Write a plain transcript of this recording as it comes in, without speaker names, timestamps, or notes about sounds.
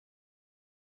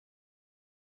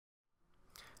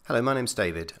Hello, my name's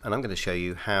David and I'm going to show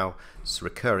you how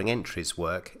recurring entries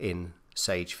work in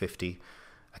Sage 50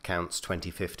 Accounts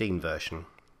 2015 version.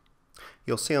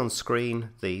 You'll see on screen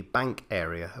the bank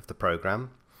area of the program,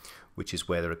 which is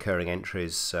where the recurring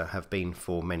entries have been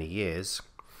for many years.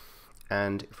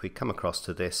 And if we come across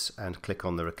to this and click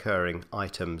on the recurring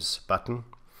items button,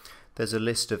 there's a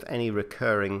list of any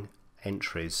recurring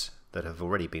entries that have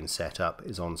already been set up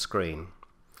is on screen.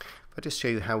 If I just show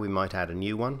you how we might add a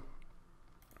new one.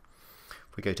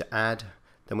 If we go to add,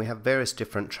 then we have various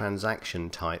different transaction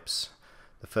types.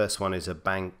 The first one is a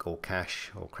bank or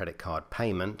cash or credit card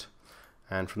payment,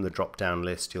 and from the drop down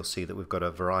list you'll see that we've got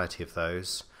a variety of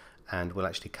those, and we'll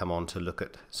actually come on to look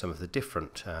at some of the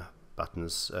different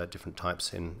buttons, different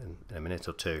types in a minute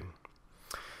or two.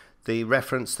 The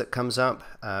reference that comes up,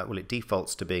 well, it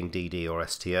defaults to being DD or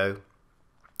STO.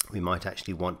 We might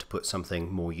actually want to put something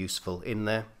more useful in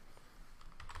there,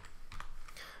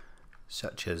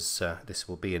 such as this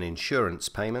will be an insurance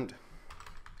payment.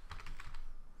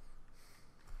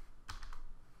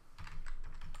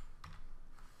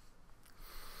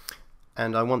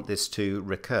 And I want this to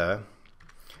recur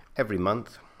every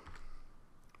month,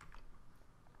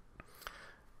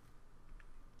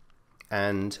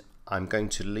 and I'm going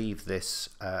to leave this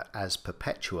as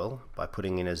perpetual by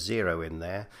putting in a 0 in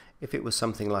there. If it was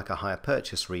something like a hire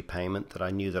purchase repayment that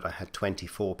I knew that I had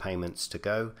 24 payments to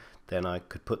go, then I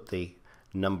could put the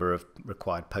number of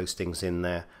required postings in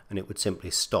there and it would simply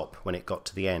stop when it got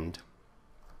to the end.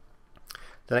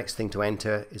 The next thing to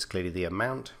enter is clearly the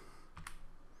amount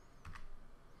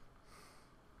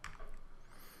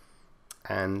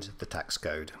and the tax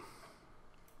code.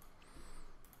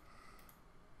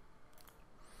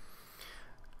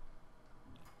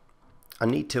 I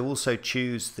need to also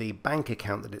choose the bank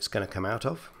account that it's going to come out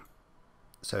of.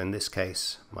 So in this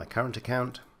case, my current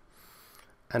account,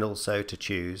 and also to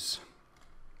choose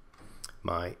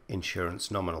my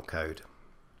insurance nominal code.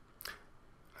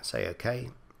 I say OK,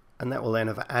 and that will then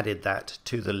have added that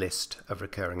to the list of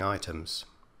recurring items.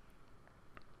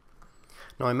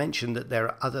 Now, I mentioned that there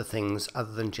are other things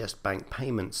other than just bank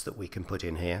payments that we can put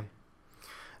in here,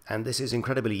 and this is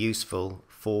incredibly useful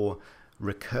for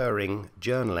recurring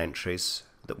journal entries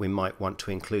that we might want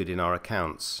to include in our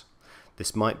accounts.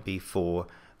 This might be for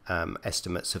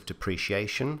estimates of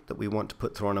depreciation that we want to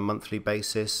put through on a monthly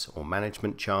basis, or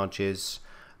management charges,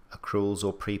 accruals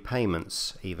or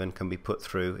prepayments even can be put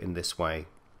through in this way.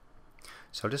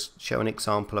 So I'll just show an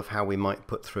example of how we might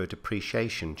put through a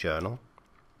depreciation journal.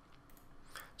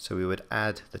 So we would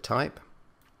add the type,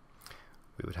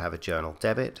 we would have a journal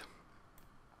debit,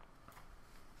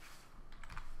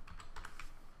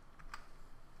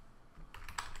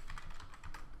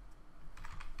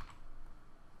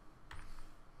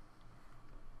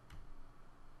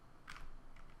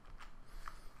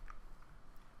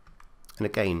 and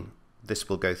again this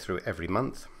will go through every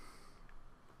month,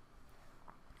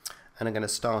 and I'm going to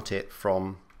start it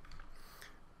from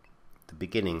the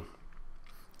beginning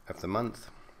of the month.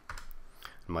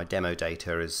 My demo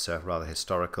data is rather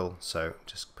historical, so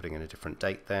just putting in a different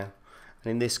date there, and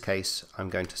in this case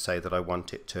I'm going to say that I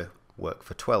want it to work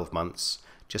for 12 months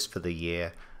just for the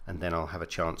year, and then I'll have a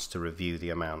chance to review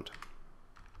the amount.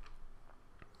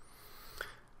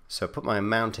 So put my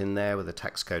amount in there with a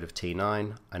tax code of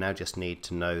T9. I now just need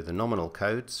to know the nominal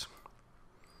codes.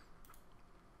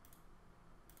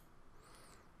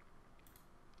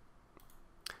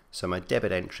 So my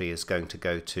debit entry is going to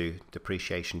go to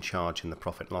depreciation charge in the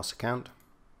profit and loss account.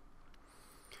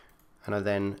 And I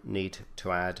then need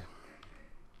to add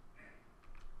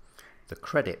the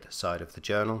credit side of the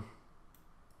journal.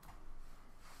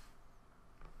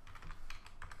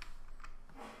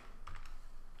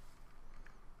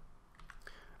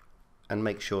 And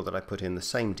make sure that I put in the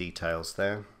same details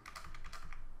there.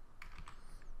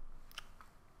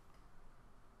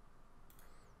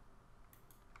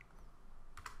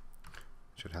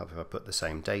 Should help if I put the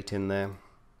same date in there.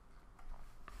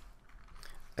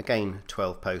 Again,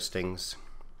 12 postings.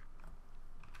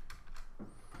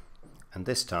 And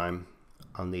this time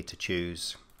I'll need to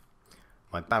choose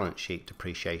my balance sheet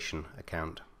depreciation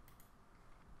account.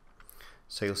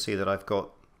 So you'll see that I've got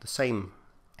the same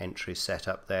entries set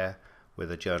up there with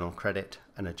a journal credit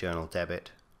and a journal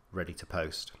debit ready to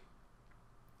post.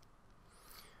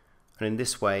 And in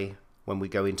this way, when we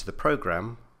go into the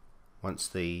program, once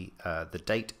the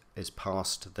date is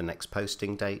past the next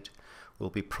posting date, we'll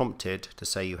be prompted to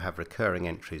say you have recurring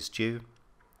entries due,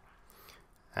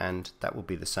 and that will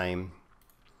be the same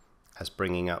as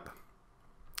bringing up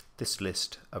this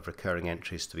list of recurring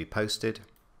entries to be posted,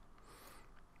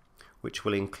 which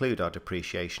will include our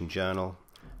depreciation journal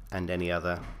and any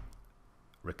other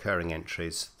recurring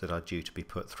entries that are due to be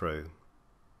put through,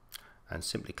 and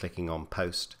simply clicking on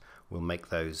Post will make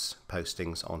those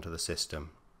postings onto the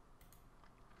system.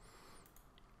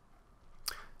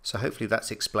 So hopefully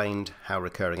that's explained how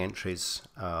recurring entries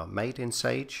are made in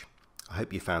Sage. I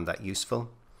hope you found that useful.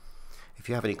 If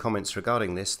you have any comments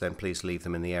regarding this, then please leave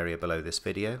them in the area below this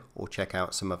video, or check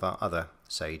out some of our other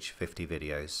Sage 50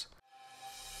 videos.